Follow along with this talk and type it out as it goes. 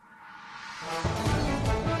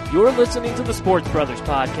You're listening to the Sports Brothers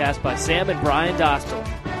podcast by Sam and Brian Dostal.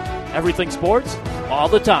 Everything sports, all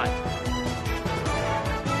the time.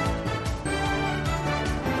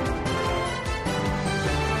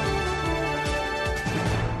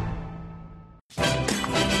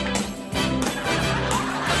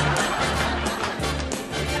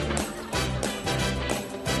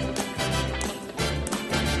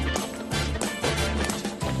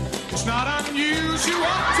 It's not unusual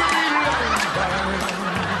to be loved by.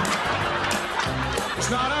 It's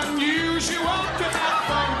not unusual to have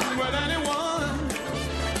fun with anyone.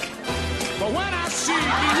 But when I see you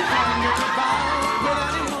hanging about with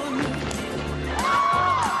anyone,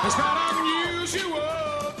 it's not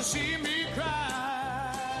unusual to see me cry.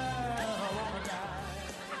 I wanna die.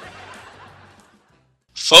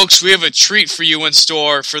 Folks, we have a treat for you in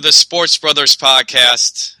store for the Sports Brothers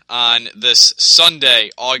podcast on this Sunday,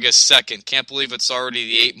 August 2nd. Can't believe it's already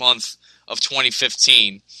the 8th month of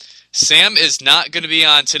 2015. Sam is not going to be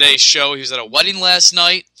on today's show. He was at a wedding last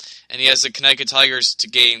night, and he has the Connecticut Tigers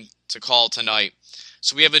game to call tonight.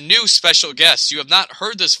 So we have a new special guest. You have not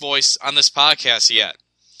heard this voice on this podcast yet.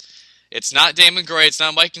 It's not Damon Gray. It's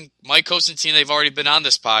not Mike Cosentino. They've already been on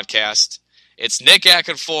this podcast. It's Nick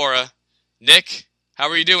Akinfora. Nick, how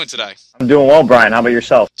are you doing today? I'm doing well, Brian. How about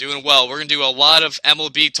yourself? Doing well. We're going to do a lot of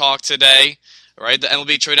MLB talk today. All right, the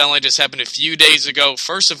MLB trade deadline just happened a few days ago.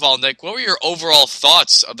 First of all, Nick, what were your overall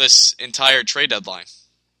thoughts of this entire trade deadline?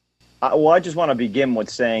 Well, I just want to begin with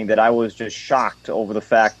saying that I was just shocked over the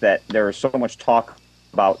fact that there was so much talk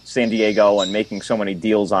about San Diego and making so many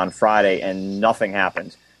deals on Friday, and nothing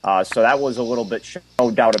happened. So that was a little bit, no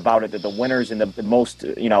doubt about it, that the winners and the most,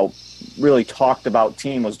 really talked about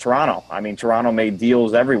team was Toronto. I mean, Toronto made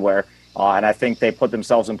deals everywhere, and I think they put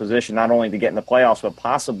themselves in position not only to get in the playoffs, but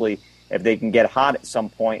possibly if they can get hot at some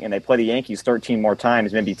point and they play the Yankees 13 more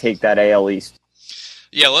times, maybe take that AL East.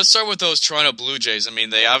 Yeah, let's start with those Toronto Blue Jays. I mean,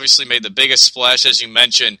 they obviously made the biggest splash, as you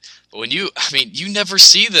mentioned, but you never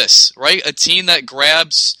see this, right? A team that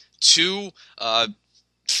grabs two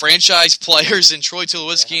franchise players in Troy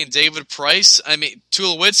Tulowitzki and David Price. I mean,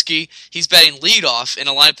 Tulowitzki, he's batting leadoff in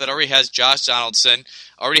a lineup that already has Josh Donaldson,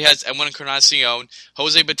 already has Edwin Encarnacion,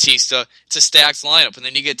 Jose Bautista. It's a stacked lineup. And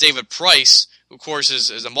then you get David Price, who, of course,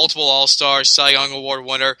 is a multiple All-Star, Cy Young Award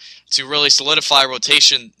winner, to really solidify a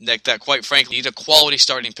rotation, Nick, that, quite frankly, need a quality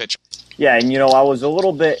starting pitcher. Yeah, and, I was a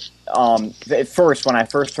little bit, at first, when I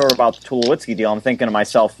first heard about the Tulowitzki deal, I'm thinking to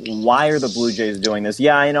myself, why are the Blue Jays doing this?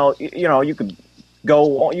 Yeah, you can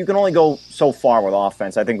only go so far with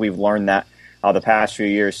offense. I think we've learned that the past few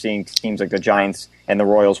years, seeing teams like the Giants and the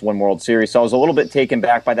Royals win World Series. So I was a little bit taken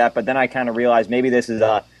back by that, but then I kind of realized maybe this is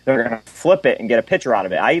they're going to flip it and get a pitcher out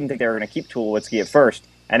of it. I even think they were going to keep Tulowitzki at first,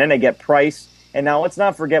 and then they get Price. And now let's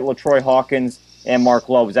not forget LaTroy Hawkins and Mark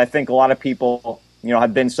Loebs. I think a lot of people,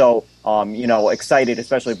 have been so, excited,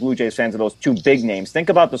 especially Blue Jays fans, of those two big names. Think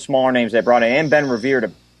about the smaller names they brought in, and Ben Revere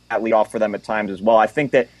to lead off for them at times as well. I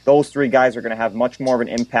think that those three guys are going to have much more of an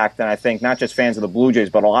impact than I think not just fans of the Blue Jays,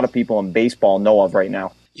 but a lot of people in baseball know of right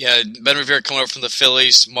now. Yeah, Ben Revere coming over from the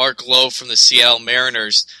Phillies, Mark Lowe from the Seattle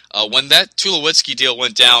Mariners. When that Tulowitzki deal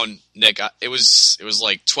went down, Nick, it was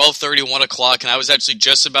like 12:30, 1 o'clock, and I was actually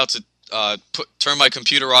just about to turn my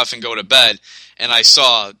computer off and go to bed, and I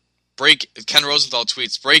saw Ken Rosenthal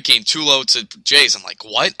tweets, breaking Tulo to Jays. I'm like,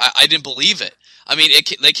 what? I didn't believe it. I mean,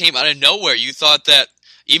 they came out of nowhere. You thought that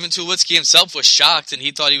even Tulowitzki himself was shocked, and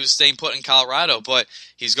he thought he was staying put in Colorado, but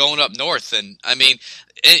he's going up north. And I mean,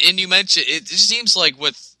 and you mentioned it just seems like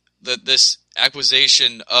with this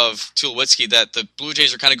acquisition of Tulowitzki that the Blue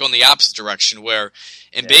Jays are kind of going the opposite direction. Where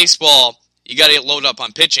in baseball you got to get loaded up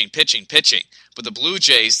on pitching, but the Blue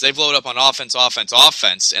Jays, they've loaded up on offense,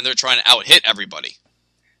 and they're trying to out hit everybody.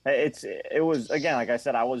 It was, again, like I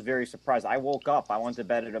said, I was very surprised. I woke up. I went to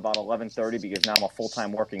bed at about 11:30 because now I'm a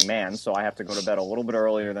full-time working man, so I have to go to bed a little bit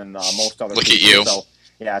earlier than most other people. Look at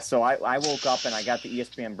you. So I woke up and I got the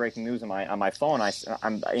ESPN breaking news on my phone.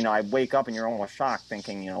 I wake up and you're almost shocked,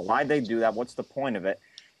 thinking, why'd they do that? What's the point of it?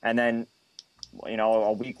 And then,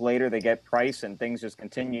 a week later they get Price and things just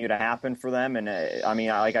continue to happen for them. And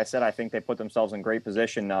like I said, I think they put themselves in great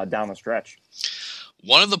position down the stretch.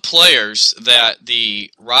 One of the players that the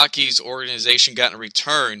Rockies organization got in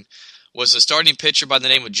return was a starting pitcher by the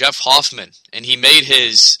name of Jeff Hoffman, and he made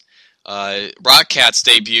his Rockcats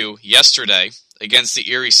debut yesterday against the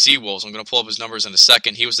Erie Seawolves. I'm going to pull up his numbers in a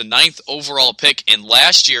second. He was the 9th overall pick in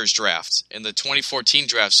last year's draft, in the 2014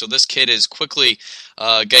 draft, so this kid is quickly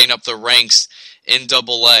getting up the ranks in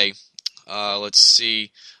Double-A. Let's see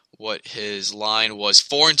what his line was.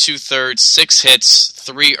 4 2/3, 6 hits,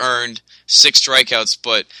 3 earned, 6 strikeouts.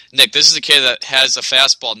 But, Nick, this is a kid that has a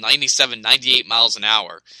fastball 97, 98 miles an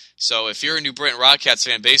hour. So if you're a New Britain Rockcats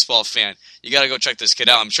fan, baseball fan, you got to go check this kid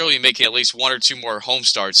out. I'm sure he'll be making at least 1 or 2 more home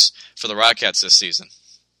starts for the Rockcats this season.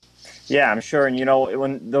 Yeah, I'm sure. And,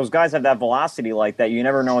 when those guys have that velocity like that, you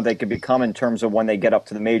never know what they could become in terms of when they get up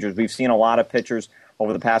to the majors. We've seen a lot of pitchers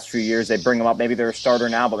over the past few years. They bring them up. Maybe they're a starter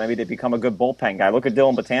now, but maybe they become a good bullpen guy. Look at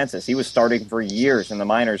Dylan Betances. He was starting for years in the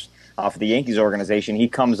minors for the Yankees organization. He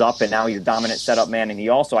comes up, and now he's a dominant setup man. And he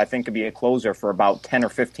also, I think, could be a closer for about 10 or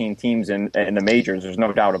 15 teams in the majors. There's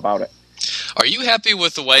no doubt about it. Are you happy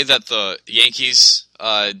with the way that the Yankees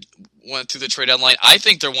went through the trade deadline? I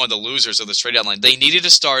think they're one of the losers of the trade deadline. They needed a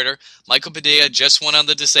starter. Michael Padilla just went on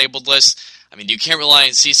the disabled list. I mean, you can't rely on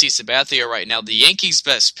CC Sabathia right now. The Yankees'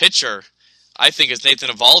 best pitcher, I think, is Nathan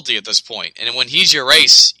Eovaldi at this point. And when he's your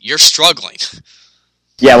ace, you're struggling.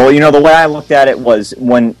 Yeah, well, the way I looked at it was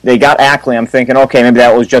when they got Ackley, I'm thinking, okay, maybe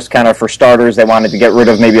that was just kind of for starters. They wanted to get rid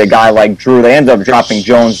of maybe a guy like Drew. They ended up dropping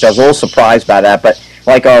Jones. I was a little surprised by that, but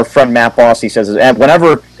like our friend Matt Boss, he says,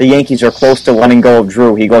 whenever the Yankees are close to letting go of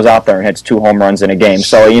Drew, he goes out there and hits 2 home runs in a game.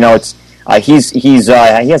 So, it's he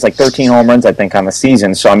has like 13 home runs, I think, on the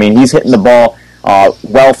season. So, I mean, he's hitting the ball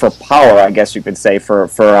well for power, I guess you could say, for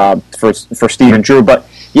Stephen Drew. But,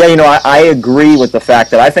 yeah, I agree with the fact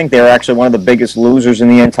that I think they're actually one of the biggest losers in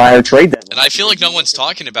the entire trade deadline. And I feel like no one's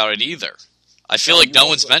talking about it either. I feel like no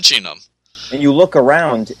one's mentioning them. And you look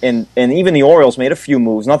around, and even the Orioles made a few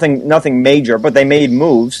moves, nothing major, but they made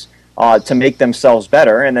moves to make themselves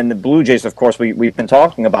better. And then the Blue Jays, of course, we've been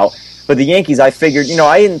talking about. But the Yankees, I figured,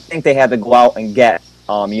 I didn't think they had to go out and get,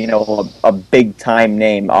 a big-time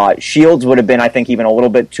name. Shields would have been, I think, even a little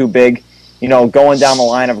bit too big. Going down the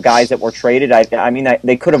line of guys that were traded, I mean,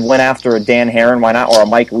 they could have went after a Dan Herron, why not, or a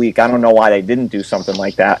Mike Leake. I don't know why they didn't do something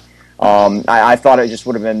like that. I thought it just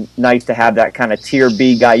would have been nice to have that kind of tier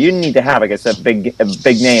B guy. You didn't need to have, I guess, a big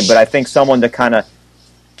name, but I think someone to kind of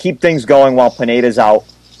keep things going while Pineda's out,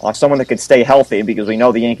 someone that could stay healthy, because we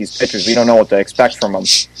know the Yankees pitchers, we don't know what to expect from them.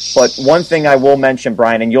 But one thing I will mention,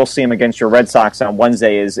 Brian, and you'll see him against your Red Sox on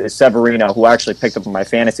Wednesday, is Severino, who actually picked up on my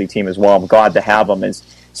fantasy team as well. I'm glad to have him.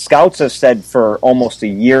 Scouts have said for almost a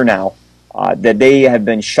year now that they have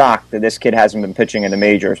been shocked that this kid hasn't been pitching in the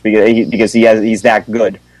majors because he's that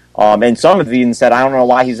good. And some have even said, I don't know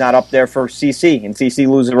why he's not up there for CC, and CC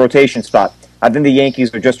loses a rotation spot. I think the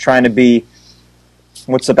Yankees are just trying to be,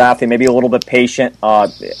 with Sabathia, maybe a little bit patient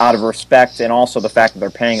out of respect, and also the fact that they're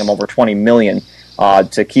paying him over $20 million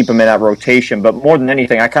to keep him in that rotation. But more than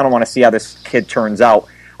anything, I kind of want to see how this kid turns out.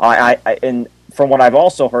 And from what I've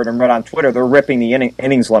also heard and read on Twitter, they're ripping the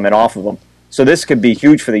innings limit off of him. So this could be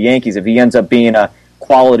huge for the Yankees if he ends up being a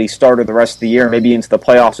quality starter the rest of the year, maybe into the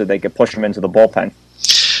playoffs, so they could push him into the bullpen.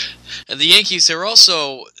 And the Yankees, there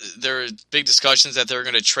are big discussions that they're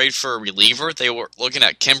going to trade for a reliever. They were looking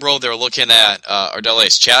at Kimbrel. They were looking at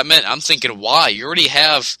Aroldis Chapman. I'm thinking, why? You already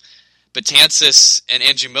have Betances and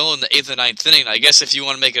Andrew Miller in the 8th and 9th inning. I guess if you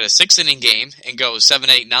want to make it a 6-inning game and go 7,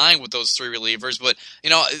 8, 9 with those 3 relievers. But,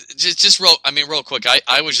 real quick,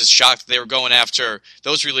 I was just shocked that they were going after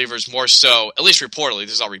those relievers more so, at least reportedly,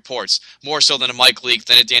 there's all reports, more so than a Mike Leake,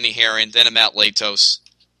 than a Danny Herron, than a Matt Latos.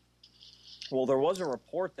 Well, there was a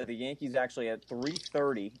report that the Yankees actually at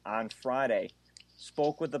 3:30 on Friday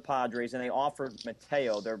spoke with the Padres, and they offered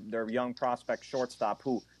Mateo, their young prospect shortstop,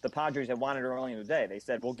 who the Padres had wanted early in the day. They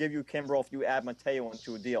said, we'll give you Kimbrel if you add Mateo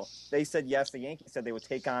into a deal. They said yes. The Yankees said they would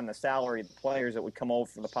take on the salary of the players that would come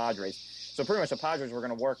over from the Padres. So pretty much the Padres were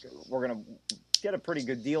going to get a pretty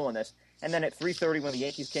good deal on this. And then at 3:30 when the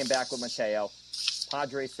Yankees came back with Mateo,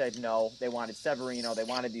 Padres said no. They wanted Severino. They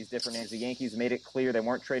wanted these different names. The Yankees made it clear they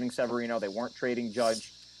weren't trading Severino. They weren't trading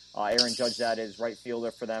Judge. Aaron Judge, that is, right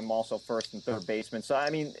fielder for them, also first and third baseman. So, I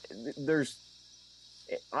mean,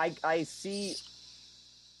 I see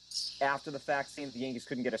after the fact, seeing that the Yankees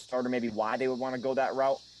couldn't get a starter, maybe why they would want to go that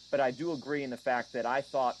route. But I do agree in the fact that I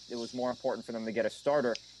thought it was more important for them to get a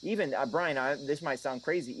starter. Even, Brian, this might sound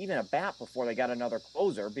crazy, even a bat before they got another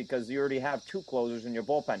closer, because you already have 2 closers in your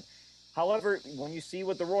bullpen. However, when you see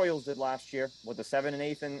what the Royals did last year with the 7th and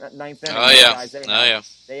 8th and 9th inning,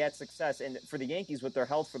 they had success. And for the Yankees, with their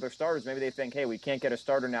health for their starters, maybe they think, hey, we can't get a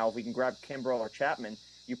starter now. If we can grab Kimbrel or Chapman,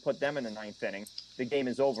 you put them in the 9th inning. The game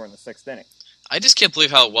is over in the 6th inning. I just can't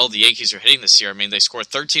believe how well the Yankees are hitting this year. I mean, they scored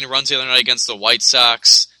 13 runs the other night against the White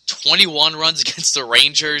Sox, 21 runs against the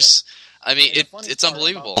Rangers. I mean, it's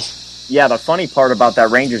unbelievable. The funny part about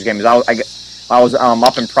that Rangers game is I was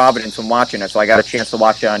up in Providence and watching it, so I got a chance to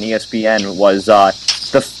watch it on ESPN. Was the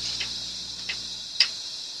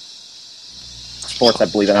Sports, I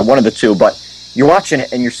believe, and one of the two. But you're watching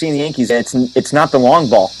it and you're seeing the Yankees, and it's not the long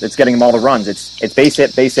ball that's getting them all the runs. It's base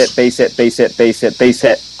hit, base hit, base hit, base hit, base hit, base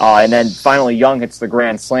hit, and then finally Young hits the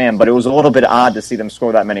grand slam. But it was a little bit odd to see them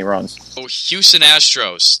score that many runs. Oh, Houston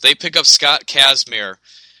Astros, they pick up Scott Kazmir,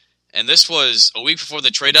 and this was a week before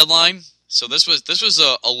the trade deadline. So this was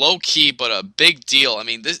a low key but a big deal. I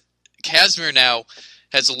mean, Kazmir now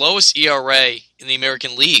has the lowest ERA in the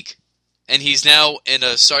American League, and he's now in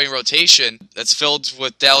a starting rotation that's filled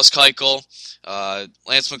with Dallas Keuchel,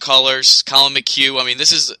 Lance McCullers, Colin McHugh. I mean,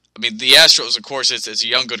 the Astros, of course, it's a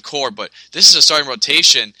young, good core, but this is a starting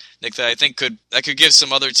rotation, Nick, that I think could give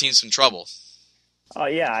some other teams some trouble.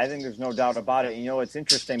 Yeah, I think there's no doubt about it. It's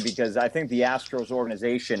interesting because I think the Astros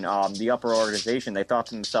organization, the upper organization, they thought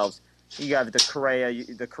to themselves, you have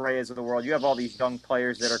the Correas of the world. You have all these young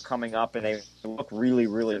players that are coming up, and they look really,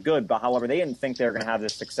 really good. But, however, they didn't think they were going to have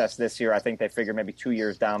this success this year. I think they figured maybe 2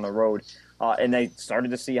 years down the road. And they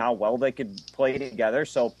started to see how well they could play together.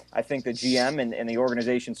 So I think the GM and the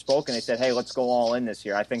organization spoke, and they said, hey, let's go all in this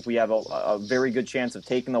year. I think we have a very good chance of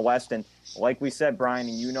taking the West. And like we said, Brian,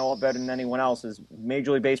 and you know it better than anyone else, is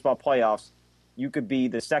Major League Baseball playoffs. You could be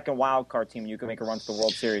the second wild card team, and you can make a run to the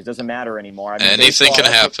World Series. Doesn't matter anymore. I mean, anything can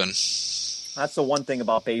happen. That's the one thing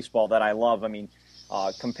about baseball that I love. I mean,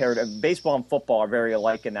 compared to baseball and football are very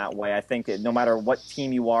alike in that way. I think that no matter what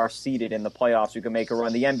team you are seeded in the playoffs, you can make a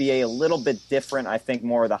run. The NBA a little bit different. I think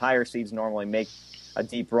more of the higher seeds normally make a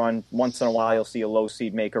deep run. Once in a while, you'll see a low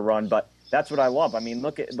seed make a run, but that's what I love. I mean,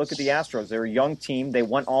 look at the Astros. They're a young team. They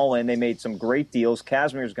went all in. They made some great deals.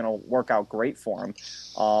 Kazmir's going to work out great for them.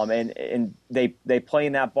 And they play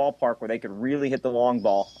in that ballpark where they could really hit the long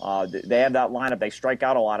ball. They have that lineup. They strike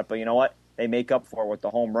out a lot, but you know what? They make up for it with the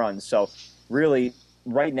home runs. So really,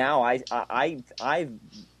 right now, I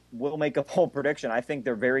will make a bold prediction. I think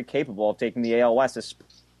they're very capable of taking the AL West.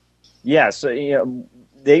 Yeah, so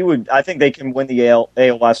they would. I think they can win the AL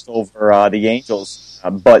West over the Angels,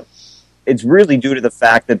 but it's really due to the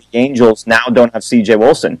fact that the Angels now don't have C.J.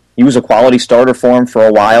 Wilson. He was a quality starter for him for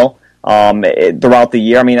a while throughout the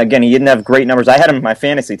year. I mean, again, he didn't have great numbers. I had him in my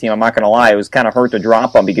fantasy team. I'm not going to lie. It was kind of hurt to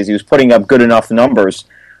drop him because he was putting up good enough numbers,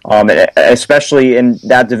 especially in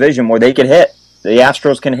that division where they could hit. The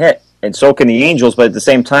Astros can hit, and so can the Angels. But at the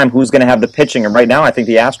same time, who's going to have the pitching? And right now, I think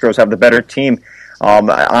the Astros have the better team on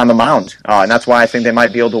the mound, and that's why I think they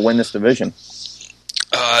might be able to win this division.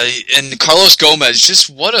 And Carlos Gomez, just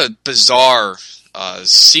what a bizarre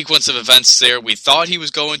sequence of events there. We thought he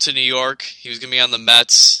was going to New York. He was going to be on the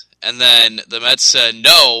Mets. And then the Mets said,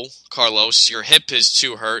 no, Carlos, your hip is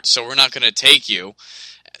too hurt, so we're not going to take you.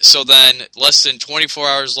 So then less than 24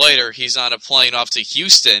 hours later, he's on a plane off to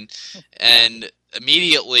Houston. And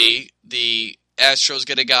immediately the Astros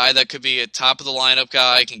get a guy that could be a top-of-the-lineup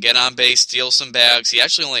guy, can get on base, steal some bags. He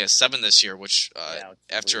actually only has 7 this year, which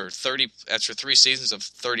after 3 seasons of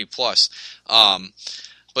 30+.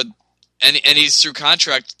 But he's through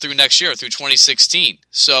contract through next year, through 2016.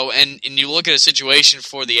 So, and you look at a situation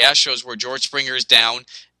for the Astros where George Springer is down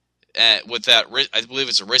with that, I believe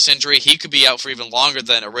it's a wrist injury. He could be out for even longer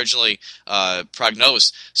than originally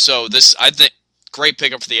prognosed. So this, I think, great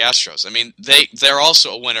pickup for the Astros. I mean, they're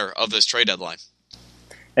also a winner of this trade deadline.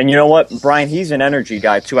 And you know what, Brian, he's an energy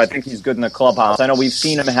guy, too. I think he's good in the clubhouse. I know we've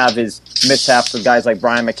seen him have his mishaps with guys like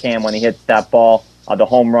Brian McCann when he hit that ball, the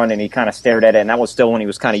home run, and he kind of stared at it, and that was still when he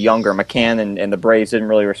was kind of younger. McCann and the Braves didn't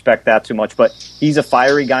really respect that too much, but he's a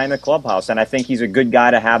fiery guy in the clubhouse, and I think he's a good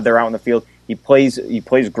guy to have there out in the field. He plays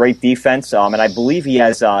great defense, and I believe he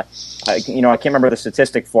has, I can't remember the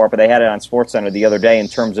statistic for it, but they had it on SportsCenter the other day in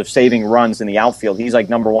terms of saving runs in the outfield. He's like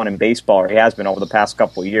number 1 in baseball, or he has been over the past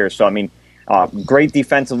couple of years. So, I mean, great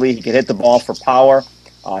defensively. He could hit the ball for power.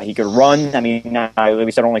 He could run. I mean,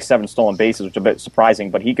 we said only 7 stolen bases, which is a bit surprising,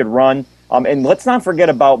 but he could run. And let's not forget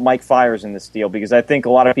about Mike Fiers in this deal, because I think a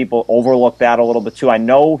lot of people overlook that a little bit too. I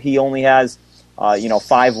know he only has,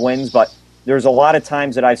 5 wins, but there's a lot of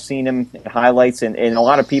times that I've seen him in highlights, and a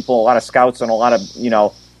lot of people, a lot of scouts, and a lot of,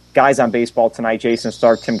 guys on Baseball Tonight, Jason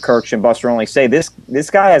Stark, Tim Kirch, and Buster Olney say this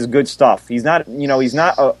guy has good stuff. He's not, he's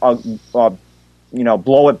not a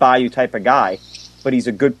blow it by you type of guy, but he's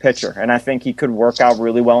a good pitcher, and I think he could work out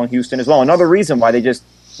really well in Houston as well. Another reason why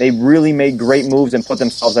they really made great moves and put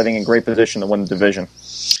themselves, I think, in great position to win the division.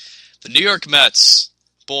 The New York Mets,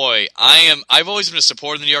 boy, I've always been a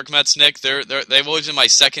supporter of the New York Mets, Nick. They've always been my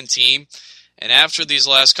second team, and after these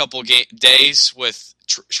last couple days with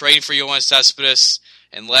trading for Yoenis Cespedes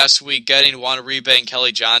and last week getting Juan Uribe and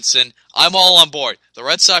Kelly Johnson, I'm all on board. The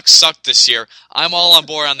Red Sox sucked this year. I'm all on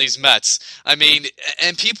board on these Mets. I mean,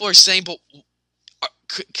 and people are saying, but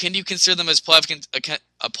can you consider them as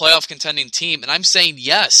a playoff contending team? And I'm saying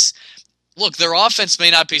yes. Look, their offense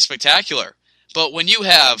may not be spectacular, But when you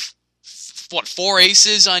have, four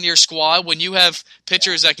aces on your squad, when you have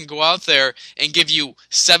pitchers that can go out there and give you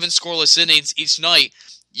 7 scoreless innings each night,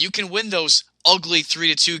 you can win those ugly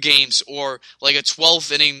 3-2 games, or like a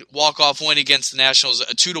 12th inning walk-off win against the Nationals,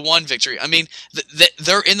 a 2-1 victory. I mean,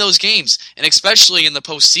 they're in those games, and especially in the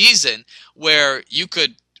postseason where you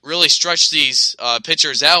could really stretch these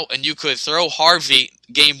pitchers out, and you could throw Harvey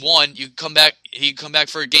game 1, he'd come back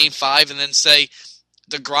for game 5, and then say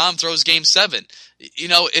DeGrom throws game 7. You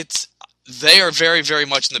know, they are very, very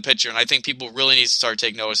much in the picture, and I think people really need to start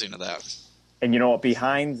taking noticing of that. And you know what?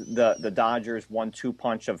 Behind the Dodgers 1-2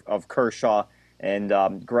 punch of Kershaw and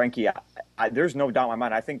Greinke, there's no doubt in my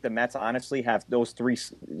mind. I think the Mets honestly have those three.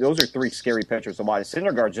 Those are 3 scary pitchers to watch.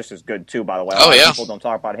 Syndergaard's just as good too, by the way. A lot of people don't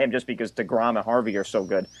talk about him just because DeGrom and Harvey are so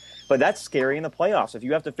good. But that's scary in the playoffs. If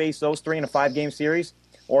you have to face those 3 in a 5-game series,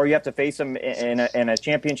 or you have to face them in a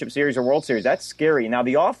championship series or World Series, that's scary. Now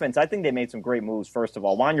the offense, I think they made some great moves. First of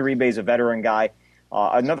all, Juan Uribe is a veteran guy.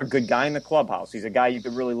 Another good guy in the clubhouse. He's a guy you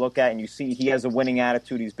could really look at, and you see he has a winning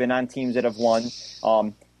attitude. He's been on teams that have won.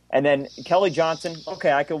 And then Kelly Johnson,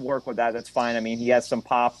 okay, I could work with that. That's fine. I mean, he has some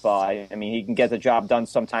pop. I mean, he can get the job done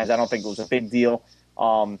sometimes. I don't think it was a big deal.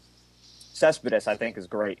 Cespedes, I think, is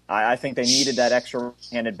great. I think they needed that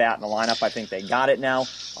extra-handed bat in the lineup. I think they got it now.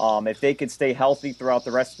 If they could stay healthy throughout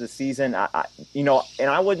the rest of the season, and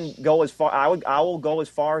I wouldn't go as far. I will go as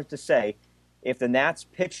far as to say, if the Nats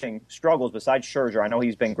pitching struggles, besides Scherzer, I know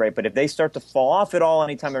he's been great, but if they start to fall off at all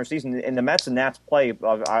anytime during the season, and the Mets and Nats play,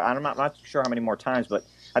 I'm not sure how many more times, but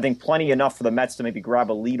I think plenty enough for the Mets to maybe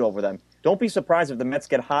grab a lead over them. Don't be surprised if the Mets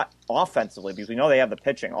get hot offensively, because we know they have the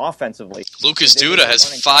pitching offensively. Lucas Duda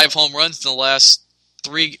has 5 home runs in the last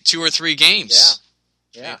 2 or 3 games.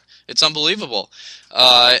 Yeah. It's unbelievable.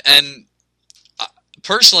 And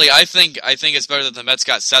personally, I think it's better that the Mets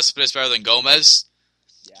got Cespedes better than Gomez.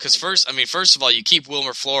 Because first of all, you keep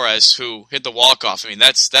Wilmer Flores, who hit the walk-off. I mean,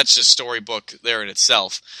 that's just storybook there in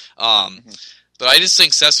itself. But I just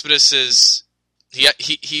think Cespedes is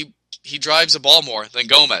he drives the ball more than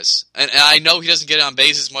Gomez, and I know he doesn't get on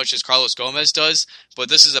base as much as Carlos Gomez does. But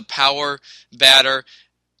this is a power batter,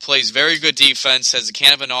 plays very good defense, has a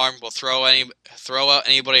can of an arm, will throw out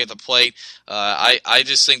anybody at the plate. I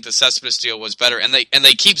just think the Cespedes deal was better, and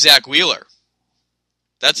they keep Zach Wheeler.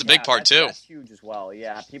 That's a big part, too. That's huge as well,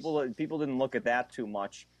 yeah. People didn't look at that too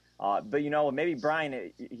much. But, maybe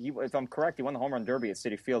Brian, if I'm correct, he won the Home Run Derby at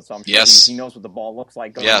Citi Field, so I'm sure he knows what the ball looks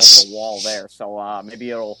like going over the wall there. So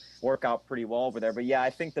maybe it'll work out pretty well over there. But, yeah,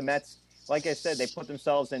 I think the Mets, like I said, they put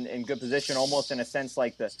themselves in good position, almost in a sense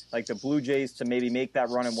like the Blue Jays to maybe make that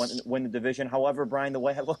run and win the division. However, Brian, the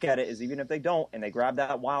way I look at it is even if they don't and they grab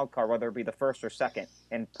that wild card, whether it be the first or second,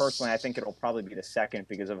 and personally I think it'll probably be the second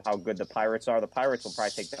because of how good the Pirates are. The Pirates will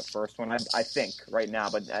probably take that first one, I think, right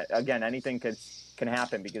now. But, again, anything can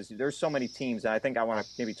happen because there's so many teams, and I think I want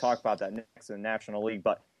to maybe talk about that next in the National League.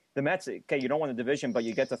 But the Mets, okay, you don't win the division, but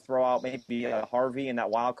you get to throw out maybe Harvey in that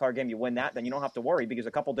wild card game. You win that, then you don't have to worry because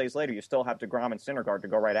a couple days later you still have DeGrom and Syndergaard to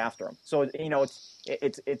go right after them. So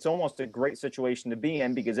it's almost a great situation to be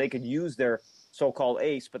in because they could use their so-called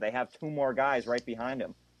ace, but they have 2 more guys right behind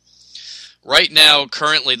him. Right now,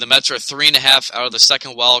 currently, the Mets are 3.5 out of the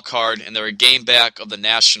second wild card, and they're a game back of the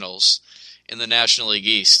Nationals in the National League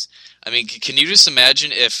East. I mean, can you just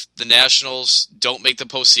imagine if the Nationals don't make the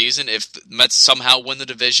postseason, if the Mets somehow win the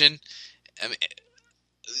division? I mean,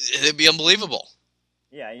 it'd be unbelievable.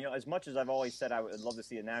 Yeah, as much as I've always said I would love to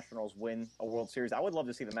see the Nationals win a World Series, I would love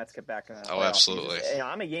to see the Mets get back in the playoffs. Absolutely. Because,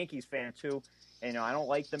 I'm a Yankees fan, too. And, I don't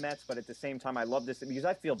like the Mets, but at the same time, I love this because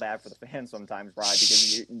I feel bad for the fans sometimes, Brian,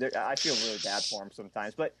 because I feel really bad for them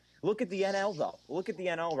sometimes. But look at the NL, though. Look at the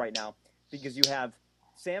NL right now because you have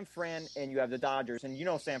San Fran and you have the Dodgers, and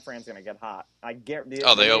San Fran's going to get hot. I get. They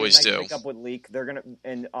always do. Pick up with Leak. They're going to,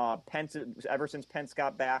 and Pence. Ever since Pence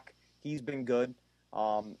got back, he's been good.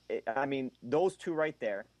 Those 2 right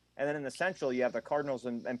there, and then in the Central you have the Cardinals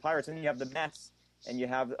and Pirates, and you have the Mets, and you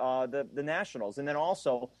have the Nationals, and then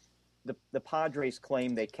also the Padres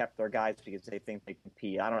claim they kept their guys because they think they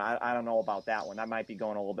compete. I don't know about that one. That might be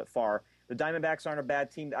going a little bit far. The Diamondbacks aren't a bad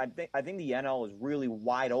team. I think the NL is really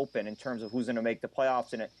wide open in terms of who's going to make the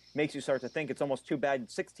playoffs, and it makes you start to think it's almost too bad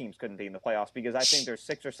 6 teams couldn't be in the playoffs because I think there's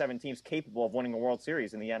 6 or 7 teams capable of winning a World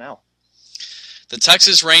Series in the NL. The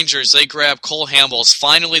Texas Rangers, they grab Cole Hamels.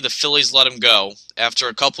 Finally, the Phillies let him go. After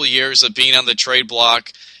a couple of years of being on the trade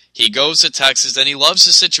block, he goes to Texas, and he loves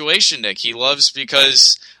the situation, Nick. He loves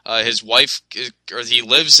because his wife, or he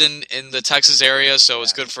lives in the Texas area, so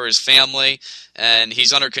it's good for his family, and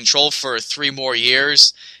he's under control for 3 more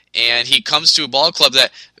years, and he comes to a ball club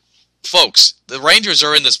that, folks, the Rangers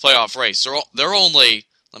are in this playoff race. They're only,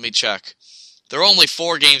 let me check, they're only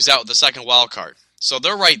 4 games out of the second wild card. So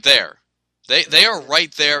they're right there. They are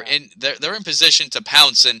right there, and they're in position to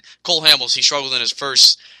pounce. And Cole Hamels, he struggled in his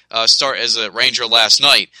first start as a Ranger last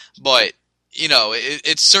night. But,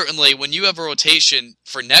 it's certainly, when you have a rotation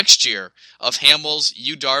for next year of Hamels,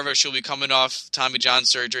 Yu Darvish will be coming off Tommy John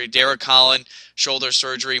surgery, Derek Collin, shoulder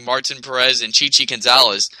surgery, Martin Perez, and Chichi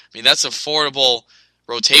Gonzalez. I mean, that's a formidable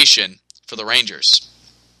rotation for the Rangers.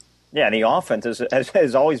 Yeah, and the offense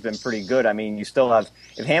has always been pretty good. I mean, you still have,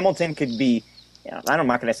 if Hamilton could be, I'm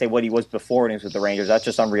not going to say what he was before when he was with the Rangers. That's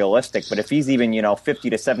just unrealistic. But if he's even, 50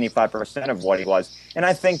 to 75% of what he was, and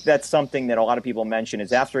I think that's something that a lot of people mention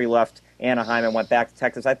is after he left Anaheim and went back to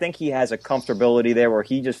Texas, I think he has a comfortability there where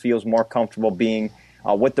he just feels more comfortable being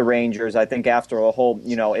with the Rangers. I think after a whole,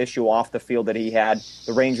 issue off the field that he had,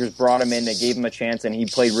 the Rangers brought him in, they gave him a chance, and he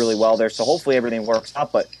played really well there. So hopefully everything works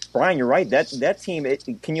out. But Brian, you're right. That team.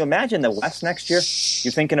 Can you imagine the West next year?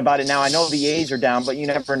 You're thinking about it now. I know the A's are down, but you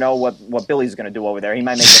never know what Billy's going to do over there. He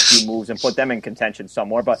might make a few moves and put them in contention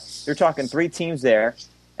somewhere. But you're talking 3 teams there.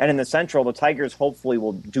 And in the Central, the Tigers hopefully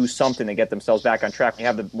will do something to get themselves back on track. We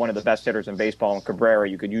have one of the best hitters in baseball in Cabrera.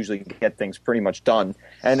 You could usually get things pretty much done.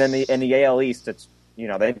 And then in the AL East, it's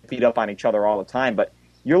they beat up on each other all the time. But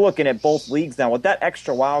you're looking at both leagues now. With that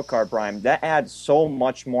extra wild card, Brian, that adds so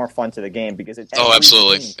much more fun to the game because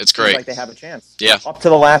absolutely, it's great. Like they have a chance. Yeah. Up to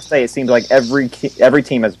the last day, it seems like every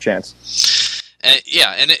team has a chance.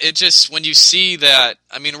 And it just, when you see that,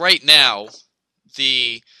 I mean, right now,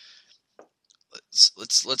 let's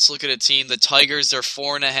look at a team. The Tigers, they're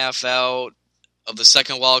 4.5 out of the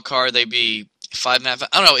second wild card. They'd be 5.5.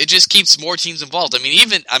 I don't know. It just keeps more teams involved.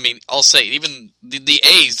 I'll say even the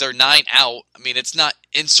A's, they're 9 out. I mean, it's not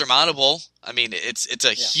insurmountable. I mean, it's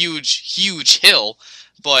a huge hill,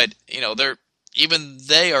 but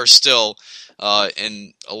they are still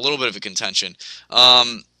in a little bit of a contention.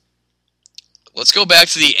 Let's go back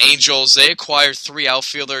to the Angels. They acquired 3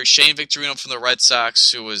 outfielders. Shane Victorino from the Red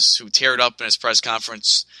Sox, who teared up in his press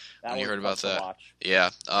conference when you heard about that.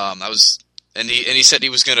 Yeah, and he said he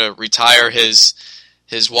was going to retire his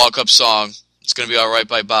walk-up song. It's going to be all right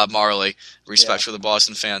by Bob Marley. Respect for the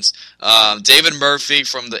Boston fans. David Murphy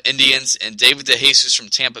from the Indians and David DeJesus from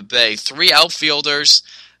Tampa Bay. 3 outfielders.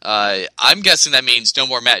 I'm guessing that means no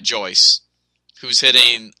more Matt Joyce, who's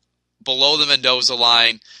hitting below the Mendoza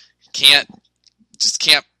line. Can't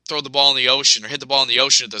throw the ball in the ocean or hit the ball in the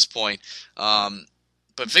ocean at this point.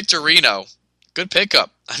 But Victorino, good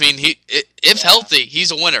pickup. I mean, if healthy,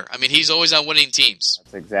 he's a winner. I mean, he's always on winning teams.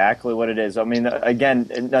 That's exactly what it is. I mean, again,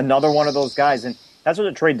 another one of those guys, and that's what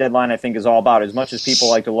the trade deadline, I think, is all about. As much as people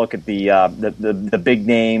like to look at the big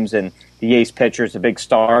names and the ace pitchers, the big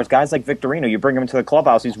stars, guys like Victorino, you bring him into the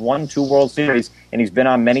clubhouse. He's won 2 World Series, and he's been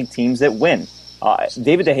on many teams that win.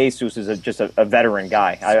 David DeJesus is just a veteran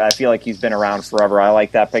guy. I feel like he's been around forever. I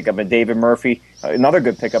like that pickup. And David Murphy, another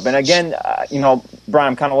good pickup. And again, Brian,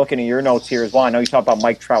 I'm kind of looking at your notes here as well. I know you talk about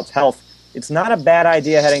Mike Trout's health. It's not a bad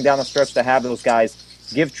idea heading down the stretch to have those guys.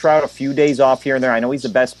 Give Trout a few days off here and there. I know he's the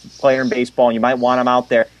best player in baseball, and you might want him out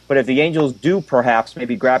there. But if the Angels do perhaps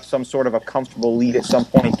maybe grab some sort of a comfortable lead at some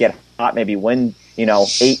point, get hot, maybe win 8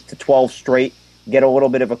 to 12 straight, get a little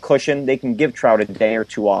bit of a cushion, they can give Trout a day or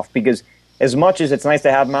 2 off because as much as it's nice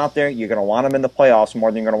to have him out there, you're going to want him in the playoffs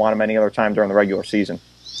more than you're going to want him any other time during the regular season.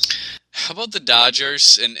 How about the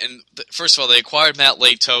Dodgers? First of all, they acquired Matt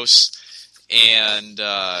Latos and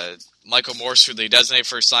Michael Morse, who they designated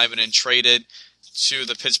for assignment and traded to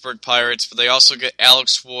the Pittsburgh Pirates. But they also get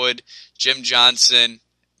Alex Wood, Jim Johnson,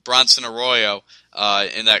 Bronson Arroyo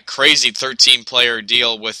in that crazy 13-player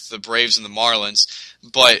deal with the Braves and the Marlins.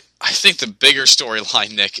 But I think the bigger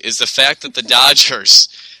storyline, Nick, is the fact that the Dodgers,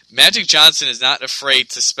 Magic Johnson is not afraid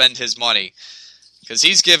to spend his money because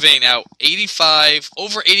he's giving out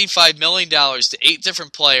over $85 million to 8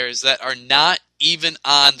 different players that are not even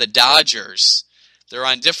on the Dodgers. They're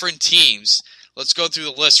on different teams. Let's go through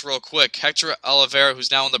the list real quick. Hector Olivera,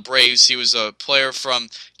 who's now on the Braves, he was a player from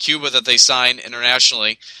Cuba that they signed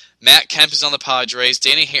internationally. Matt Kemp is on the Padres.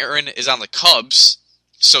 Danny Herron is on the Cubs.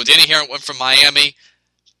 So Danny Herron went from Miami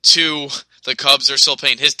to the Cubs. They're still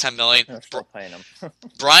paying his $10 million. They're still paying him.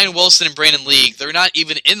 Brian Wilson and Brandon League, they're not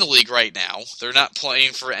even in the league right now. They're not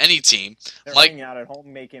playing for any team. They're hanging out at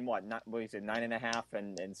home making what you said, $9.5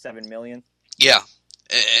 and $7 million? Yeah.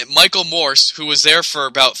 Michael Morse, who was there for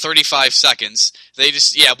about 35 seconds, they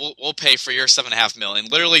just, we'll pay for your $7.5 million.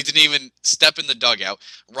 Literally didn't even step in the dugout.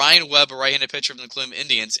 Ryan Webb, a right-handed pitcher from the Cleveland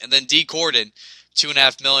Indians, and then D. Gordon,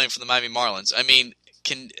 $2.5 million from the Miami Marlins. I mean,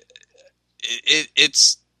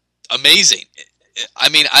 it's amazing. I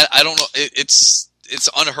mean, I don't know. It's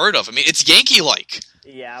unheard of. I mean, it's Yankee-like.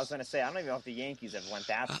 Yeah, I was going to say, I don't even know if the Yankees have went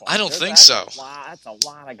that far. I don't think so. That's a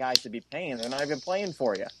lot of guys to be paying. They're not even playing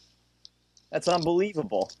for you. That's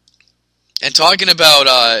unbelievable. And talking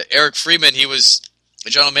about Eric Freeman, he was the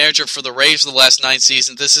general manager for the Rays for the last 9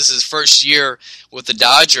 seasons. This is his first year with the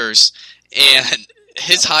Dodgers, and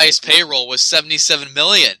his highest payroll was $77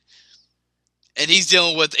 million. And he's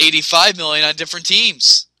dealing with $85 million on different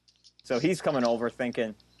teams. So he's coming over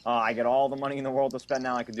thinking, I get all the money in the world to spend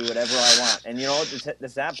now. I can do whatever I want. And you know what? The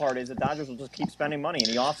sad part is the Dodgers will just keep spending money in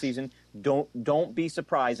the offseason. Don't be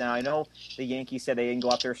surprised. Now, I know the Yankees said they didn't go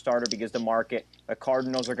after their starter because the market. The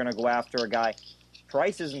Cardinals are going to go after a guy.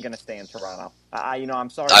 Price isn't going to stay in Toronto. I'm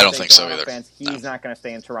sorry. I don't think so either. Fans, he's not going to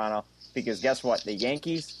stay in Toronto because guess what? The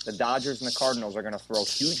Yankees, the Dodgers, and the Cardinals are going to throw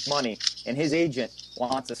huge money, and his agent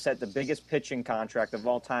wants to set the biggest pitching contract of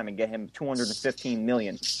all time and get him $215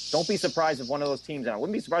 million. Don't be surprised if one of those teams, and I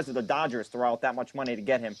wouldn't be surprised if the Dodgers throw out that much money to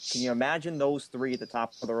get him. Can you imagine those three at the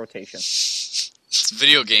top of the rotation? It's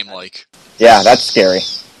video game-like. Yeah, that's scary.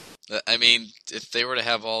 I mean, if they were to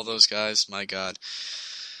have all those guys, my God.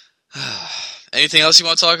 Anything else you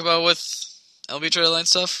want to talk about with LB trade line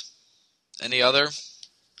stuff? Any other?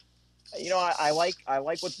 I like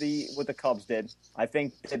what the Cubs did. I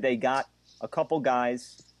think that they got a couple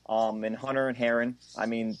guys in Hunter and Herron. I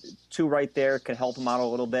mean, 2 right there could help them out a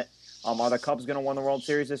little bit. Are the Cubs going to win the World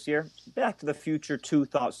Series this year? Back to the Future 2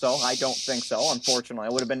 thought so. I don't think so. Unfortunately,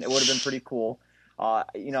 it would have been pretty cool.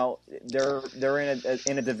 They're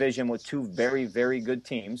in a division with 2 very, very good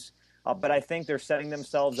teams. But I think they're setting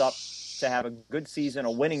themselves up to have a good season,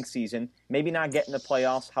 a winning season, maybe not get in the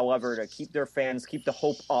playoffs. However, to keep their fans, keep the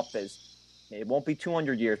hope up, as it won't be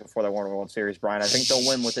 200 years before they win a World Series, Brian. I think they'll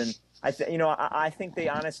win within. I think they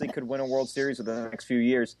honestly could win a World Series within the next few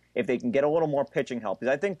years if they can get a little more pitching help.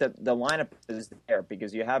 Because I think that the lineup is there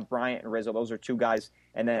because you have Bryant and Rizzo; those are 2 guys,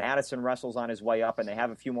 and then Addison Russell's on his way up, and they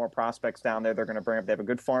have a few more prospects down there. They're going to bring up. They have a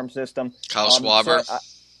good farm system. Kyle Schwarber.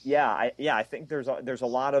 I think there's a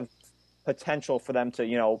lot of potential for them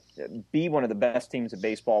to, be one of the best teams in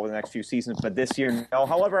baseball over the next few seasons. But this year, no.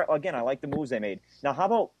 However, again, I like the moves they made. Now, how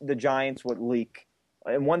about the Giants with Leak?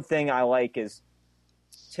 And one thing I like is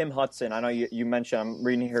Tim Hudson. I know you mentioned, I'm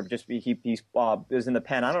reading here, just he is in the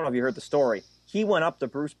pen. I don't know if you heard the story. He went up to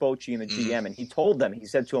Bruce Bochy and the GM, and he told them, he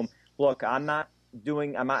said to him, look, I'm not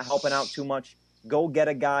helping out too much. Go get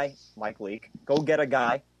a guy, Mike Leake. Go get a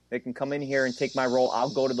guy. They can come in here and take my role.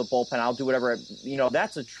 I'll go to the bullpen. I'll do whatever.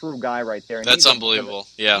 That's a true guy right there. And that's unbelievable.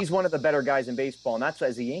 Yeah. He's one of the better guys in baseball, and that's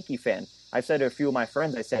as a Yankee fan. I said to a few of my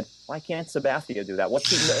friends, I said, why can't Sabathia do that?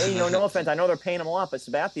 No offense. I know they're paying him a lot, but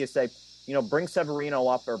Sabathia said, bring Severino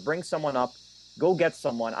up or bring someone up. Go get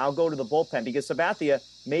someone. I'll go to the bullpen because Sabathia,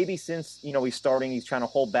 maybe since, he's starting, he's trying to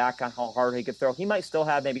hold back on how hard he could throw. He might still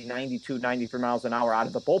have maybe 92, 93 miles an hour out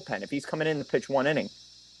of the bullpen if he's coming in to pitch 1 inning.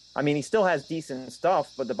 I mean, he still has decent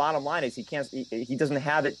stuff, but the bottom line is he doesn't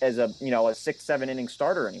have it as a 6-7 inning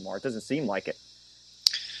starter anymore. It doesn't seem like it.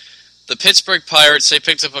 The Pittsburgh Pirates, they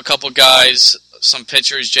picked up a couple guys, some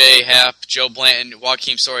pitchers, J.A. Happ, Joe Blanton,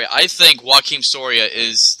 Joakim Soria. I think Joakim Soria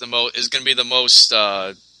is going to be the most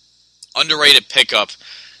underrated pickup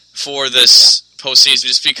for this postseason,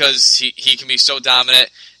 just because he can be so dominant,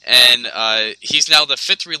 and he's now the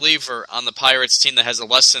 5th reliever on the Pirates team that has a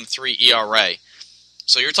less than 3 ERA.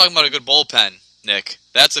 So you're talking about a good bullpen, Nick.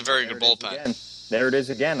 That's a very good bullpen. There it is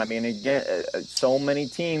again. I mean, again, so many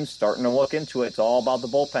teams starting to look into it. It's all about the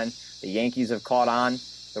bullpen. The Yankees have caught on.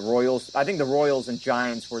 The Royals, I think the Royals and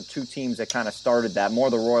Giants were 2 teams that kind of started that. More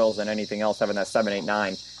the Royals than anything else, having that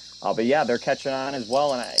 7-8-9. But yeah, they're catching on as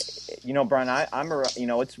well. And Brian,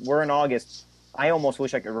 we're in August. I almost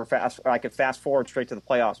wish I could fast forward straight to the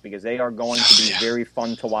playoffs because they are going to be very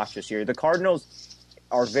fun to watch this year. The Cardinals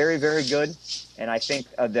are very, very good, and I think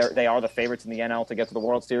they are the favorites in the NL to get to the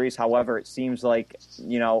World Series. However, it seems like,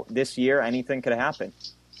 this year anything could happen.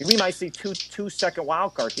 We might see two second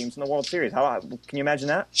wildcard teams in the World Series. Can you imagine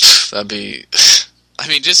that? That'd be... I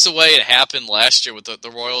mean, just the way it happened last year with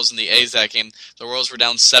the Royals and the A's that game. The Royals were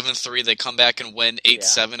down 7-3. They come back and win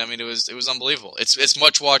 8-7. Yeah. I mean, it was unbelievable. It's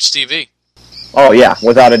much-watched TV. Oh, yeah,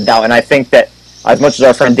 without a doubt. And I think that as much as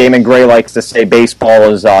our friend Damon Gray likes to say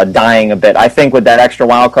baseball is dying a bit, I think with that extra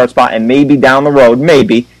wild card spot and maybe down the road,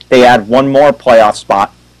 maybe they add one more playoff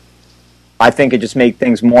spot, I think it just makes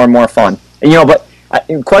things more and more fun. And, but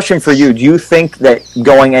question for you, do you think that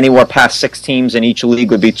going anywhere past 6 teams in each league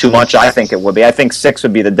would be too much? I think it would be. I think 6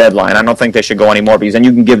 would be the deadline. I don't think they should go any more because then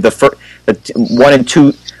you can give the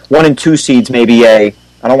 1 and 2 seeds maybe I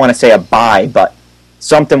don't want to say a bye, but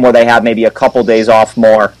something where they have maybe a couple days off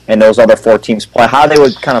more, and those other 4 teams play. How they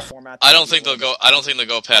would kind of format? I don't think they'll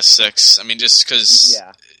go past 6. I mean, just because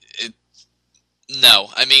No,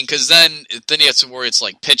 I mean, because then you have to worry. It's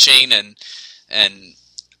like pitching and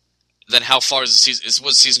then how far is the season?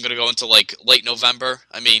 Was the season going to go into like late November?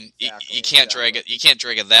 I mean, Exactly, you can't drag it. You can't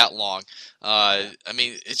drag it that long. I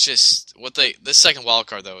mean, it's just this second wild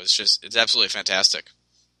card though is just it's absolutely fantastic.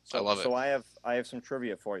 I love it. So I have some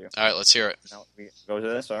trivia for you. All right, let's hear it. Now we go to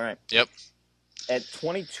this. All right. Yep. At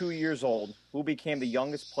 22 years old, who became the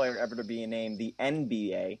youngest player ever to be named the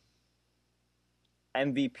NBA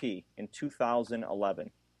MVP in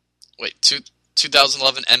 2011? Wait,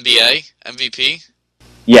 2011 NBA MVP?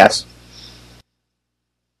 Yes.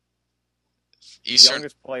 Eastern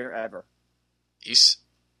Youngest player ever. East.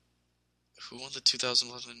 Who won the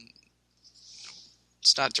 2011?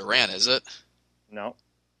 It's not Durant, is it? No.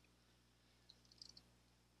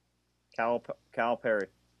 Cal Perry.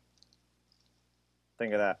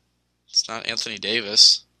 Think of that. It's not Anthony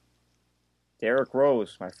Davis. Derrick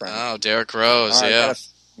Rose, my friend. Oh, Derrick Rose, All right, yeah.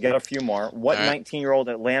 Got a few more. What All right. 19-year-old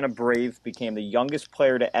Atlanta Brave became the youngest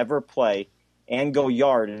player to ever play and go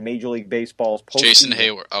yard in Major League Baseball's postseason Jason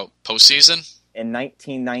Hayward. Oh, postseason? in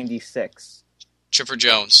 1996? Chipper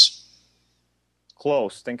Jones.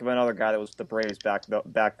 Close. Think of another guy that was the Braves back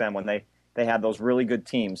then when they had those really good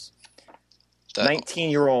teams.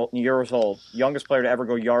 19-years old, youngest player to ever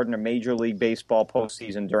go yard in a Major League Baseball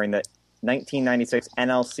postseason during the 1996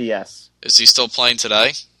 NLCS. Is he still playing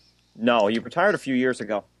today? No, he retired a few years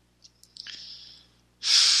ago.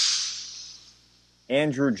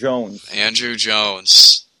 Andrew Jones. Andrew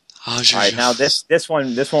Jones. All right, now this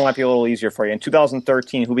one might be a little easier for you. In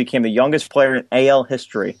 2013, who became the youngest player in AL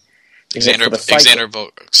history?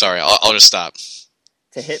 Sorry, I'll just stop.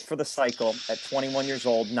 To hit for the cycle at 21 years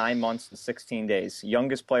old, 9 months and 16 days.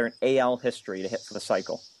 Youngest player in AL history to hit for the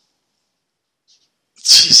cycle.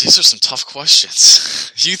 Jeez, these are some tough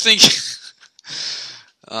questions. You think...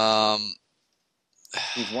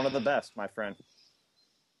 He's one of the best, my friend.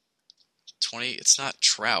 20... It's not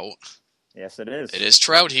Trout. Yes, it is. It is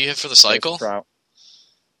Trout. He hit for the cycle? It's Trout.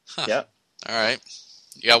 Huh. Yep. All right.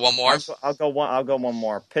 You got one more? I'll go one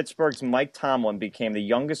more. Pittsburgh's Mike Tomlin became the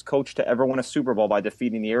youngest coach to ever win a Super Bowl by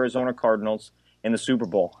defeating the Arizona Cardinals in the Super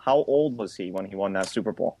Bowl. How old was he when he won that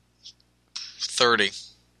Super Bowl? 30.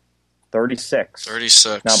 36.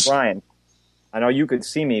 36. Now, Brian, I know you could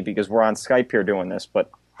see me because we're on Skype here doing this,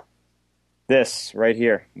 but this right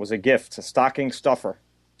here was a gift, a stocking stuffer,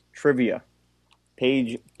 trivia,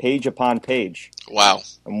 page upon page. Wow.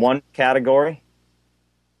 In one category,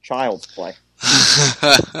 child's play.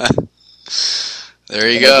 There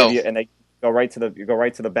you go. And they go right to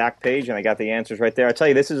the back page, and they got the answers right there. I tell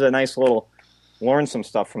you, this is a nice little learn some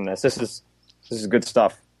stuff from this. This is good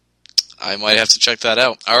stuff. I might have to check that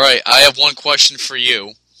out. All right, I have one question for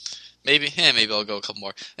you. Maybe I'll go a couple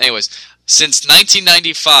more. Anyways, since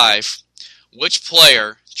 1995, which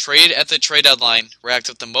player traded at the trade deadline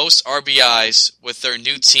racked up the most RBIs with their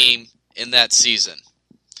new team in that season?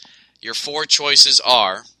 Your four choices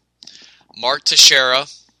are Mark Teixeira,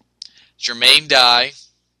 Jermaine Dye,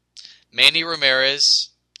 Manny Ramirez,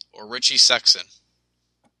 or Richie Sexson.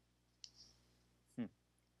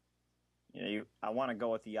 I want to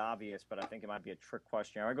go with the obvious, but I think it might be a trick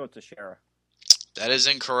question. I'll go with Teixeira. That is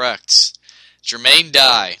incorrect. Jermaine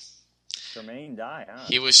Dye. Jermaine Dye, huh?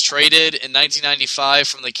 He was traded in 1995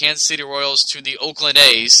 from the Kansas City Royals to the Oakland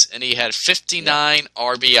A's, and he had 59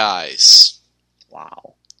 RBIs.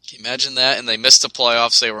 Wow. Can you imagine that? And they missed the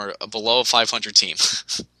playoffs. They were a below 500 team.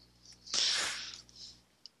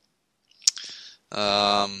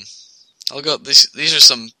 I'll go. These are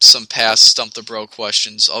some past Stump the Bro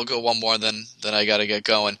questions. I'll go one more, then I got to get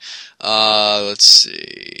going. Let's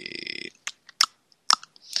see.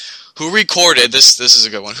 Who recorded this? This is a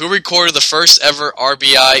good one. Who recorded the first ever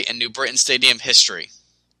RBI in New Britain Stadium history?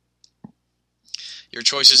 Your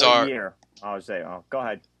choices What are. year? Go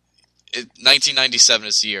ahead. 1997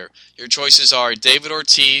 is the year. Your choices are David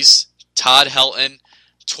Ortiz, Todd Helton,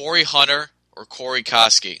 Torrey Hunter, or Corey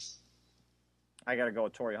Koski. I got to go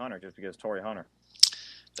with Torrey Hunter just because Torrey Hunter.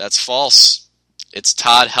 That's false. It's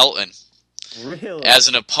Todd Helton. Really? As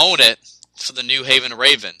an opponent for the New Haven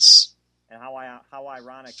Ravens. And how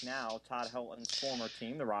ironic now, Todd Helton's former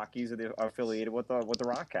team, the Rockies, are affiliated with the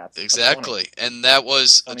Rockcats. Exactly. And that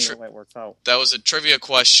was funny the way it works out. That was a trivia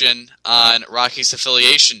question on Rockies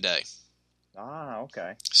Affiliation Day. Ah,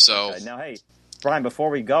 okay. So okay. Now, hey, Brian, before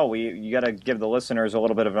we go, you got to give the listeners a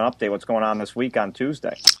little bit of an update. What's going on this week on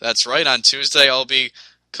Tuesday? That's right. On Tuesday, I'll be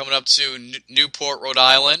coming up to Newport, Rhode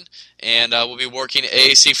Island, and we'll be working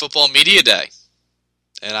AAC Football Media Day.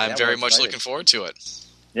 And I'm very much looking forward to it.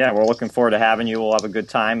 Yeah, we're looking forward to having you. We'll have a good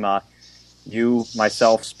time. you,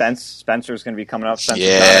 myself, Spencer's going to be coming up. Spencer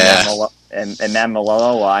Yeah. and Matt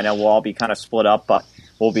Malillo. I know we'll all be kind of split up, but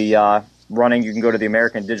we'll be running. You can go to the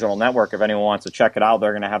American Digital Network if anyone wants to check it out.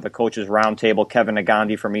 They're going to have the coaches roundtable. Kevin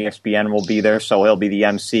Nagandi from ESPN will be there, so he'll be the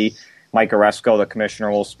MC. Mike Oresco, the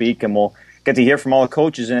commissioner, will speak, and we'll get to hear from all the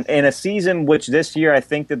coaches in a season which this year I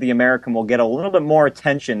think that the American will get a little bit more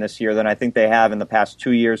attention this year than I think they have in the past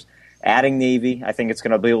 2 years. Adding Navy, I think it's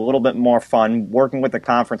going to be a little bit more fun. Working with the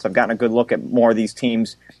conference, I've gotten a good look at more of these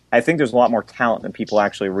teams. I think there's a lot more talent than people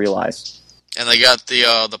actually realize. And they got the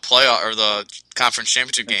playoff or the conference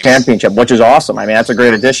championship game. Championship, which is awesome. I mean, that's a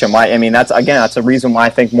great addition. That's a reason why I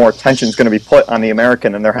think more attention is going to be put on the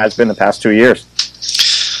American than there has been the past 2 years.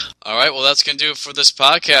 All right, well, that's going to do it for this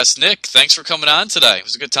podcast. Nick, thanks for coming on today. It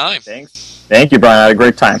was a good time. Thanks. Thank you, Brian. I had a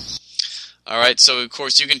great time. All right, so, of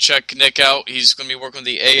course, you can check Nick out. He's going to be working with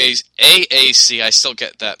the AAC. I still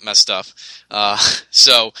get that messed up.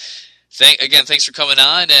 Thanks for coming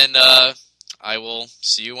on, and I will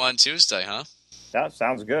see you on Tuesday, huh? That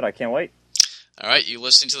sounds good. I can't wait. All right, you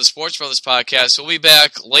listening to the Sports Brothers podcast. We'll be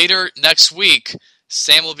back later next week.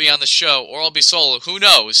 Sam will be on the show, or I'll be solo. Who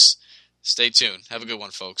knows? Stay tuned. Have a good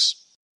one, folks.